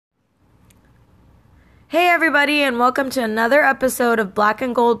Hey everybody, and welcome to another episode of Black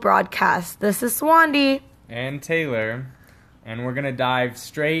and Gold Broadcast. This is Swandy. And Taylor, and we're going to dive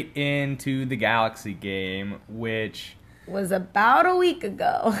straight into the Galaxy game, which... was about a week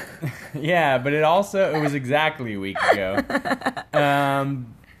ago. Yeah, but it was exactly a week ago. And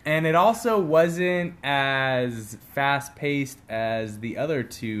it also wasn't as fast-paced as the other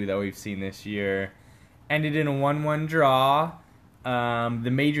two that we've seen this year. Ended in a 1-1 draw.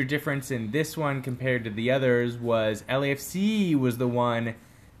 The major difference in this one compared to the others was LAFC was the one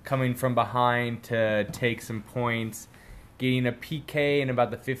coming from behind to take some points, getting a PK in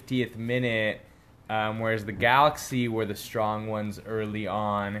about the 50th minute, whereas the Galaxy were the strong ones early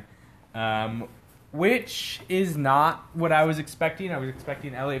on, which is not what I was expecting. I was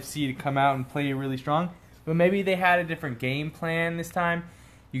expecting LAFC to come out and play really strong, but maybe they had a different game plan this time.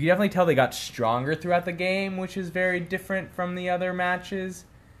 You can definitely tell they got stronger throughout the game, which is very different from the other matches.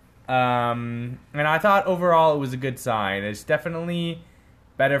 And I thought overall it was a good sign. It's definitely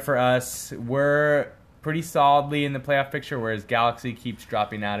better for us. We're pretty solidly in the playoff picture, whereas Galaxy keeps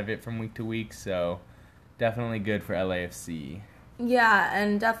dropping out of it from week to week. So definitely good for LAFC. Yeah,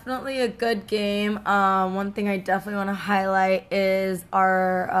 and definitely a good game. One thing I definitely want to highlight is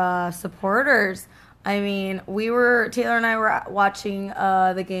our supporters. I mean, Taylor and I were watching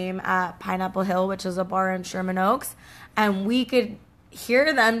the game at Pineapple Hill, which is a bar in Sherman Oaks, and we could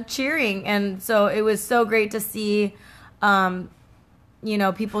hear them cheering. And so it was so great to see,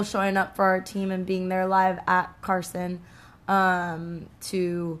 people showing up for our team and being there live at Carson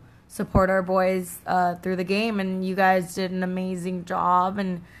to support our boys through the game. And you guys did an amazing job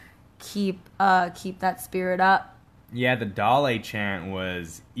and keep that spirit up. Yeah, the Dale chant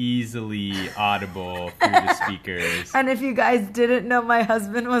was easily audible through the speakers. And if you guys didn't know my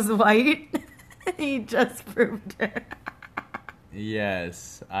husband was white, he just proved it.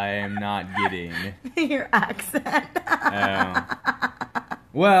 Yes, I am not getting your accent.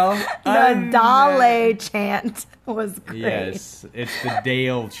 Well, the Dale chant was great. Yes, it's the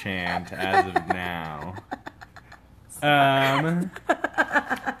Dale chant as of now.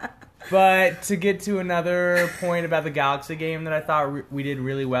 But to get to another point about the Galaxy game that I thought we did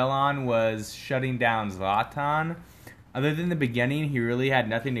really well on was shutting down Zlatan. Other than the beginning, he really had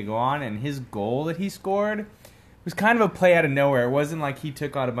nothing to go on, and his goal that he scored was kind of a play out of nowhere. It wasn't like he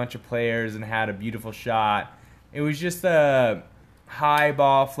took on a bunch of players and had a beautiful shot. It was just a high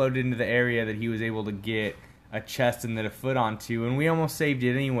ball floated into the area that he was able to get a chest and then a foot onto, and we almost saved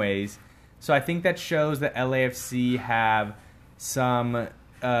it anyways. So I think that shows that LAFC have some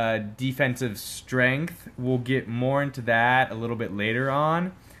defensive strength. We'll get more into that a little bit later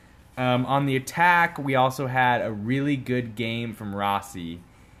on. On the attack, we also had a really good game from Rossi.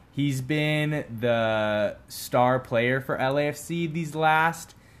 He's been the star player for LAFC these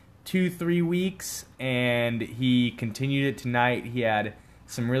last 2-3 weeks, and he continued it tonight. He had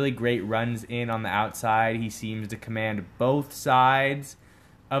some really great runs in on the outside. He seems to command both sides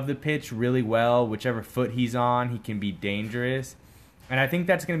of the pitch really well. Whichever foot he's on, he can be dangerous. And I think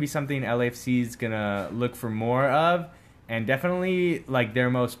that's going to be something LAFC is going to look for more of, and definitely like their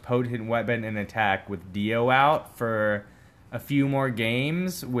most potent weapon in attack with Dio out for a few more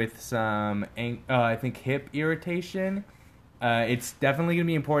games with some, I think, hip irritation. It's definitely going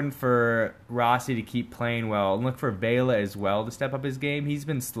to be important for Rossi to keep playing well, and look for Vela as well to step up his game. He's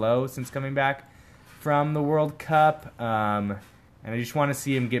been slow since coming back from the World Cup, and I just want to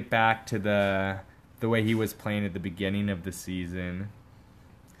see him get back to the way he was playing at the beginning of the season.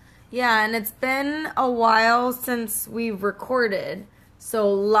 Yeah, and it's been a while since we've recorded,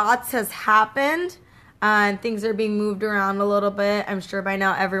 so lots has happened, and things are being moved around a little bit. I'm sure by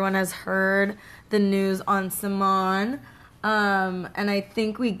now everyone has heard the news on Simon, and I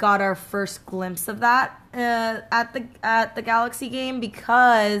think we got our first glimpse of that at the Galaxy game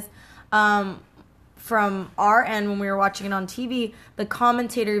because from our end when we were watching it on TV, the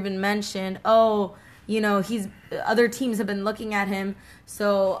commentator even mentioned, other teams have been looking at him,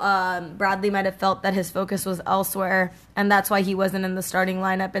 so Bradley might have felt that his focus was elsewhere, and that's why he wasn't in the starting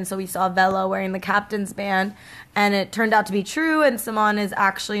lineup, and so we saw Vela wearing the captain's band, and it turned out to be true, and Simon is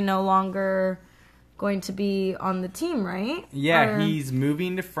actually no longer going to be on the team, right? Yeah, he's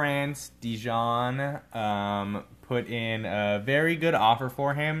moving to France. Dijon put in a very good offer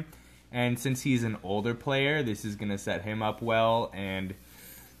for him, and since he's an older player, this is going to set him up well, and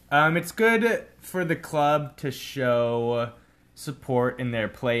it's good for the club to show support in their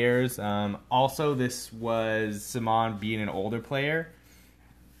players. Also, this was Simon being an older player.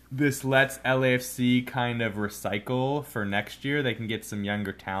 This lets LAFC kind of recycle for next year. They can get some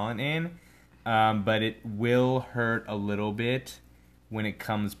younger talent in, but it will hurt a little bit when it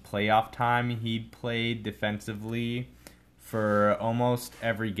comes playoff time, he played defensively for almost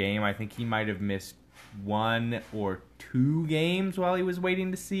every game. I think he might have missed 1 or 2 games while he was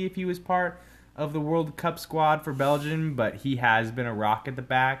waiting to see if he was part of the World Cup squad for Belgium, but he has been a rock at the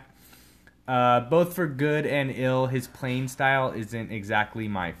back. Both for good and ill, his playing style isn't exactly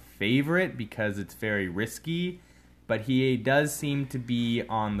my favorite because it's very risky, but he does seem to be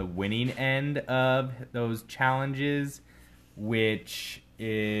on the winning end of those challenges, which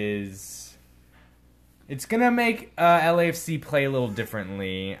is... It's going to make LAFC play a little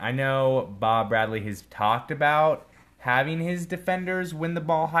differently. I know Bob Bradley has talked about having his defenders win the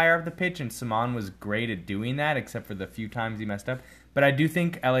ball higher up the pitch, and Simon was great at doing that, except for the few times he messed up. But I do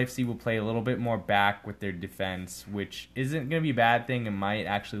think LAFC will play a little bit more back with their defense, which isn't going to be a bad thing. It might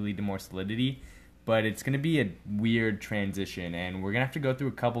actually lead to more solidity, but it's going to be a weird transition, and we're going to have to go through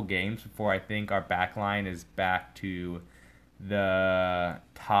a couple games before I think our back line is back to the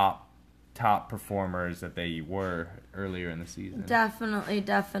top performers that they were earlier in the season.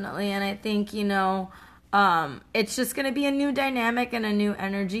 Definitely. And I think, it's just going to be a new dynamic and a new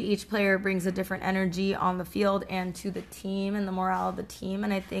energy. Each player brings a different energy on the field and to the team and the morale of the team.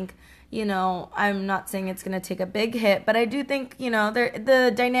 And I think, I'm not saying it's going to take a big hit, but I do think,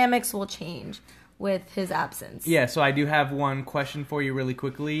 the dynamics will change with his absence. Yeah, so I do have one question for you really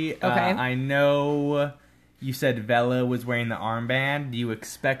quickly. Okay. I know you said Vela was wearing the armband. Do you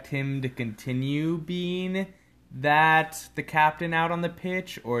expect him to continue being the captain out on the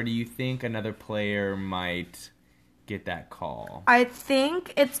pitch, or do you think another player might get that call? I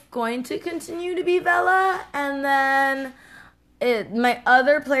think it's going to continue to be Vela, and then my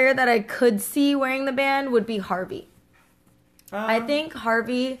other player that I could see wearing the band would be Harvey. I think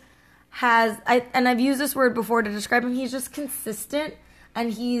Harvey and I've used this word before to describe him, he's just consistent,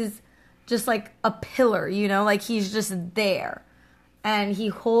 and he's just like a pillar, like he's just there. And he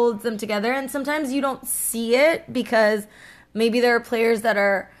holds them together. And sometimes you don't see it because maybe there are players that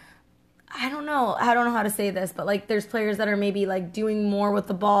are, I don't know how to say this, but like there's players that are maybe like doing more with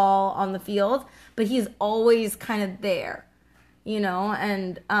the ball on the field, but he's always kind of there,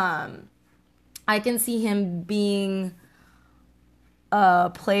 and I can see him being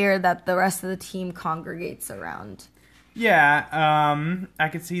a player that the rest of the team congregates around. Yeah, I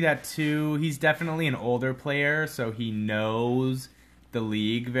could see that too. He's definitely an older player, so he knows the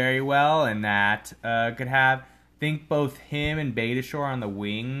league very well, and that could have... I think both him and Beitashour on the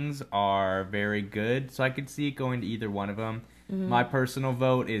wings are very good, so I could see it going to either one of them. Mm-hmm. My personal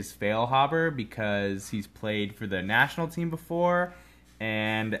vote is Feilhaber because he's played for the national team before,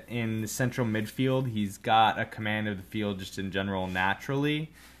 and in the central midfield, he's got a command of the field just in general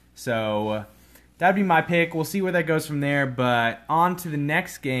naturally. So that'd be my pick. We'll see where that goes from there, but on to the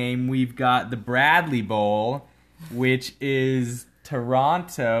next game. We've got the Bradley Bowl, which is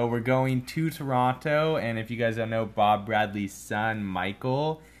Toronto. We're going to Toronto, and if you guys don't know, Bob Bradley's son,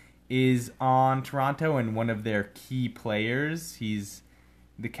 Michael, is on Toronto and one of their key players. He's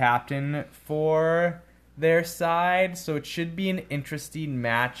the captain for their side, so it should be an interesting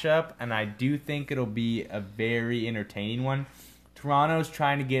matchup, and I do think it'll be a very entertaining one. Toronto's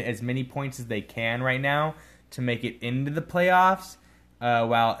trying to get as many points as they can right now to make it into the playoffs,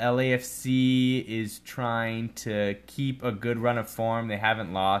 while LAFC is trying to keep a good run of form. They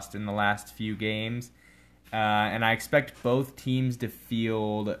haven't lost in the last few games. And I expect both teams to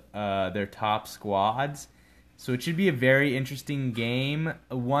field their top squads. So it should be a very interesting game.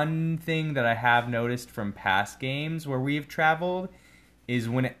 One thing that I have noticed from past games where we've traveled is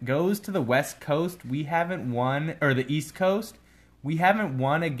when it goes to the West Coast, we haven't won, or the East Coast, we haven't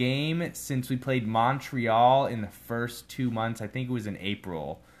won a game since we played Montreal in the first 2 months. I think it was in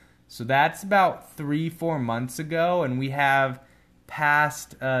April. So that's about 3-4 months ago, and we have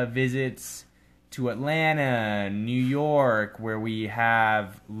past visits to Atlanta, New York, where we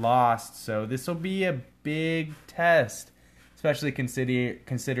have lost. So this will be a big test, especially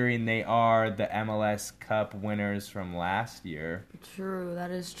considering they are the MLS Cup winners from last year. True,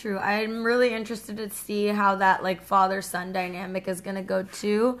 that is true. I'm really interested to see how that father-son dynamic is going to go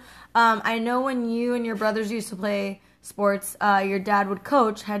too. I know when you and your brothers used to play sports, your dad would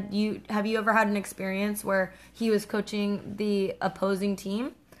coach. Have you ever had an experience where he was coaching the opposing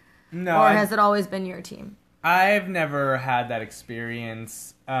team? No. Or has it always been your team? I've never had that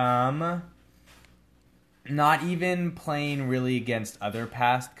experience. Not even playing really against other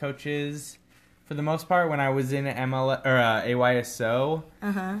past coaches. For the most part, when I was in AYSO,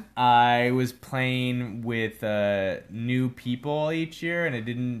 I was playing with new people each year, and it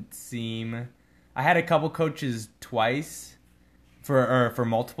didn't seem... I had a couple coaches twice for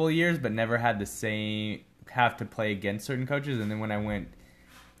multiple years, but never had the same have to play against certain coaches, and then when I went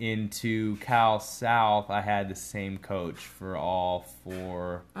into Cal South, I had the same coach for all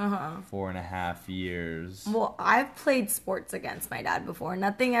 4.5 years. Well, I've played sports against my dad before.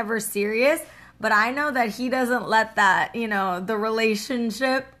 Nothing ever serious, but I know that he doesn't let that, the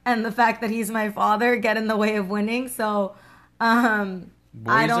relationship and the fact that he's my father get in the way of winning. So,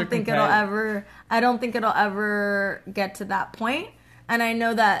 I don't think it'll ever get to that point. And I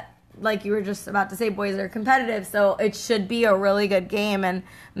know that, like you were just about to say, boys are competitive, so it should be a really good game and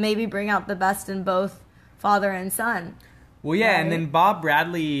maybe bring out the best in both father and son. Well, yeah, right? And then Bob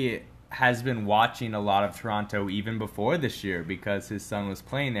Bradley has been watching a lot of Toronto even before this year because his son was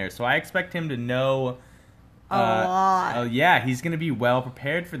playing there. So I expect him to know a lot. Oh, yeah, he's going to be well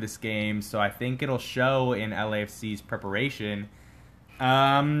prepared for this game, so I think it'll show in LAFC's preparation.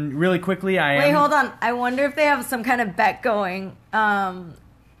 Really quickly, Wait, hold on. I wonder if they have some kind of bet going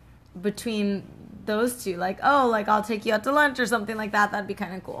between those two. I'll take you out to lunch or something like that. That'd be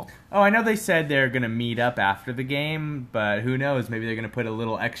kind of cool. Oh, I know they said they're going to meet up after the game, but who knows? Maybe they're going to put a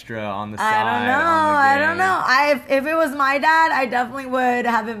little extra on the side. I don't know. If it was my dad, I definitely would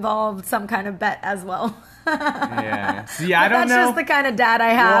have involved some kind of bet as well. Yeah. See, I don't know. That's just the kind of dad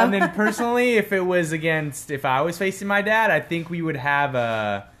I have. Well, and then personally, if I was facing my dad, I think we would have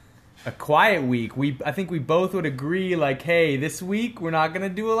a quiet week. I think we both would agree, hey, this week we're not going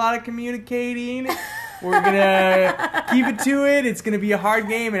to do a lot of communicating. We're going to keep it to it. It's going to be a hard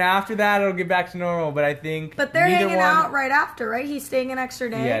game, and after that, it'll get back to normal. But I think But they're hanging out right after, right? He's staying an extra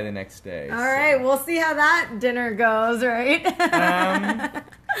day? Yeah, the next day. All right, we'll see how that dinner goes, right?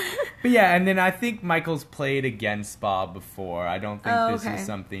 But yeah, and then I think Michael's played against Bob before. I don't think this is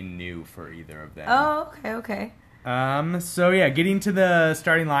something new for either of them. Oh, okay. So yeah, getting to the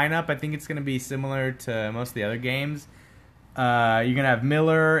starting lineup, I think it's going to be similar to most of the other games. You're going to have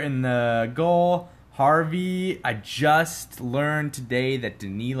Miller in the goal. Harvey, I just learned today that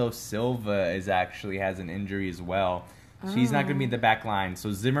Danilo Silva has an injury as well. So he's not going to be in the back line.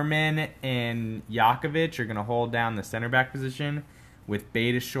 So Zimmerman and Jakovic are going to hold down the center back position with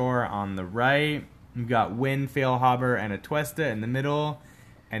Beitashour on the right. You've got Wynn, Feilhaber, and Atuesta in the middle.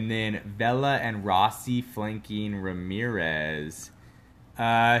 And then Vela and Rossi flanking Ramirez.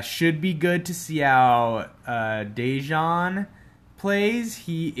 Should be good to see how Dejan plays.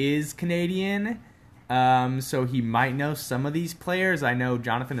 He is Canadian, so he might know some of these players. I know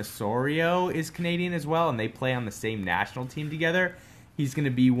Jonathan Osorio is Canadian as well, and they play on the same national team together. He's going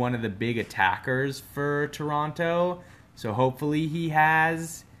to be one of the big attackers for Toronto, so hopefully he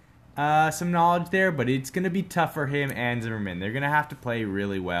has some knowledge there, but it's going to be tough for him and Zimmerman. They're going to have to play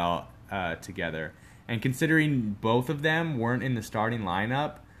really well together. And considering both of them weren't in the starting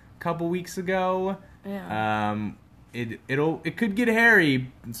lineup a couple weeks ago, it could get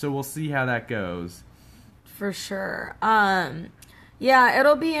hairy, so we'll see how that goes. For sure.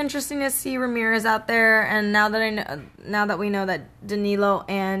 It'll be interesting to see Ramirez out there, and now that we know that Danilo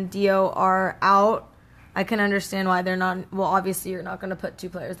and Dio are out, I can understand why they're not. Well, obviously you're not going to put two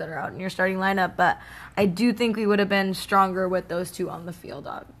players that are out in your starting lineup, but I do think we would have been stronger with those two on the field,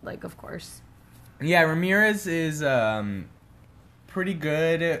 of course. Yeah, Ramirez is pretty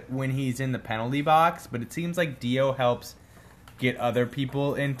good when he's in the penalty box, but it seems like Dio helps get other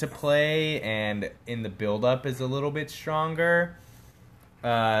people into play, and in the build-up is a little bit stronger.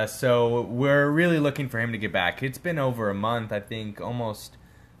 So we're really looking for him to get back. It's been over a month, I think, almost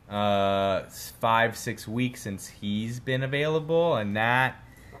 5-6 weeks since he's been available, and that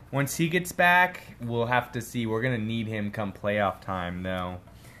once he gets back, we'll have to see. We're gonna need him come playoff time, though.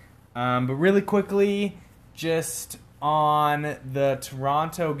 But really quickly, just on the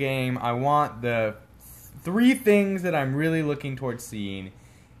Toronto game, I want the 3 things that I'm really looking towards seeing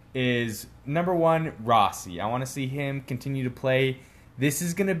is, number 1, Rossi. I want to see him continue to play. This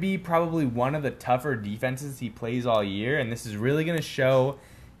is going to be probably one of the tougher defenses he plays all year, and this is really going to show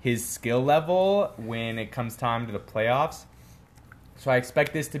his skill level when it comes time to the playoffs. So I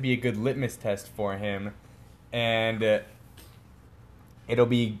expect this to be a good litmus test for him, and it'll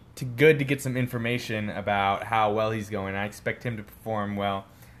be good to get some information about how well he's going. I expect him to perform well.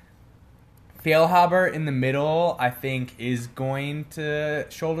 Feilhaber in the middle, I think, is going to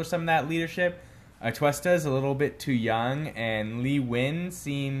shoulder some of that leadership. Atuesta is a little bit too young, and Lee Win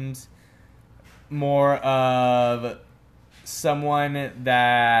seems more of someone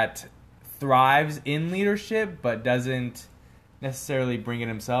that thrives in leadership but doesn't necessarily bring it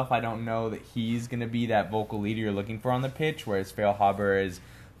himself. I don't know that he's going to be that vocal leader you're looking for on the pitch, whereas Feilhaber is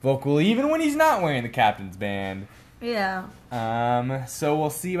vocal even when he's not wearing the captain's band. Yeah. So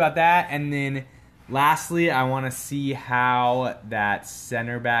we'll see about that. And then Lastly, I want to see how that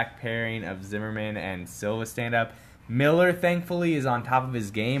center back pairing of Zimmerman and Silva stand up. Miller, thankfully, is on top of his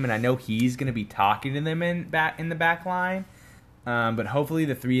game, and I know he's going to be talking to them in the back line. But hopefully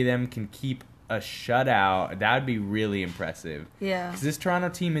the three of them can keep a shutout. That would be really impressive. Yeah. Because this Toronto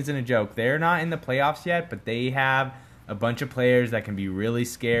team isn't a joke. They're not in the playoffs yet, but they have a bunch of players that can be really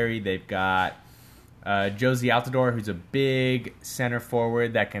scary. They've got Josie Altidore, who's a big center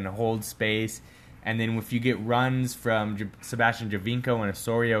forward that can hold space. And then if you get runs from Sebastian Javinko and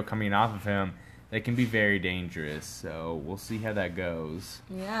Osorio coming off of him, they can be very dangerous. So we'll see how that goes.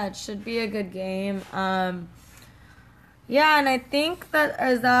 Yeah, it should be a good game. Yeah, and I think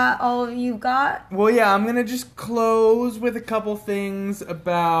is that all you've got? Well, yeah, I'm going to just close with a couple things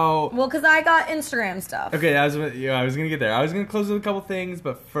about... Well, because I got Instagram stuff. Okay, I was going to get there. I was going to close with a couple things,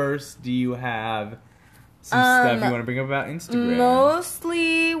 but first, do you have some stuff you want to bring up about Instagram?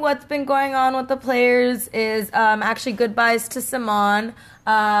 Mostly what's been going on with the players is actually goodbyes to Simon.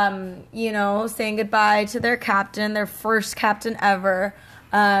 Saying goodbye to their captain, their first captain ever.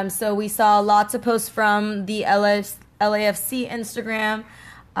 So we saw lots of posts from the LAFC Instagram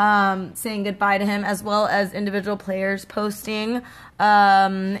saying goodbye to him, as well as individual players posting.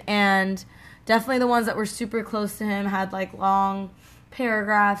 And definitely the ones that were super close to him had like long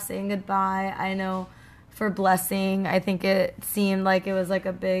paragraphs saying goodbye. I know for Blessing, I think it seemed like it was like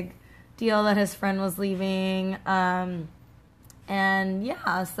a big deal that his friend was leaving. And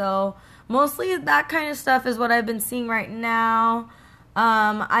yeah, so mostly that kind of stuff is what I've been seeing right now.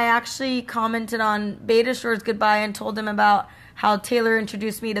 I actually commented on Beta Shore's goodbye and told him about how Taylor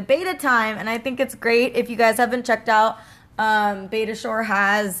introduced me to Beta Time, and I think it's great. If you guys haven't checked out, Beta Shore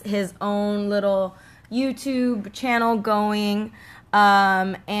has his own little YouTube channel going,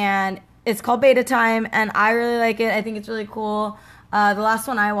 and it's called Beta Time, and I really like it. I think it's really cool. The last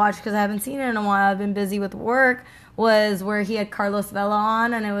one I watched, because I haven't seen it in a while, I've been busy with work, was where he had Carlos Vela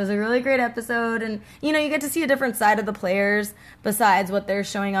on, and it was a really great episode. And you get to see a different side of the players besides what they're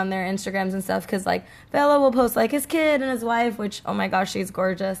showing on their Instagrams and stuff, because like Vela will post like his kid and his wife, which, oh my gosh, she's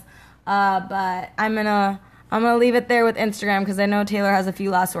gorgeous. But I'm gonna leave it there with Instagram, because I know Taylor has a few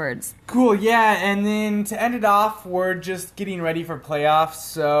last words. Cool, yeah, and then to end it off, we're just getting ready for playoffs,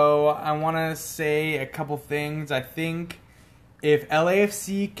 so I want to say a couple things. I think if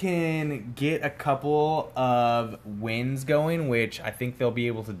LAFC can get a couple of wins going, which I think they'll be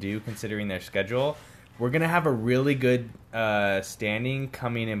able to do considering their schedule, we're going to have a really good standing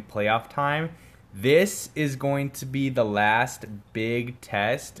coming in playoff time. This is going to be the last big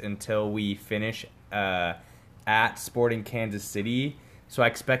test until we finish at Sporting Kansas City. So I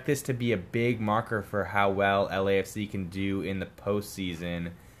expect this to be a big marker for how well LAFC can do in the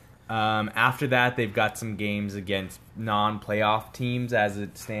postseason. After that, they've got some games against non-playoff teams as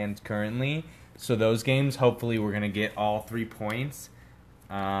it stands currently. So those games, hopefully, we're going to get all 3 points.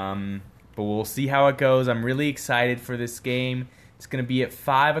 But we'll see how it goes. I'm really excited for this game. It's going to be at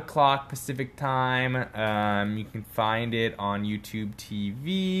 5 o'clock Pacific time. You can find it on YouTube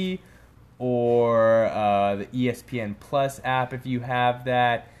TV or the ESPN Plus app if you have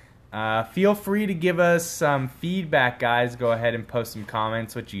that. Feel free to give us some feedback, guys. Go ahead and post some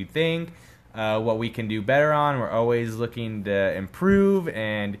comments, what you think, what we can do better on. We're always looking to improve,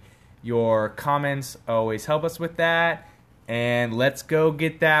 and your comments always help us with that. And let's go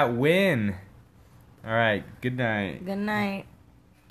get that win. All right, good night. Good night.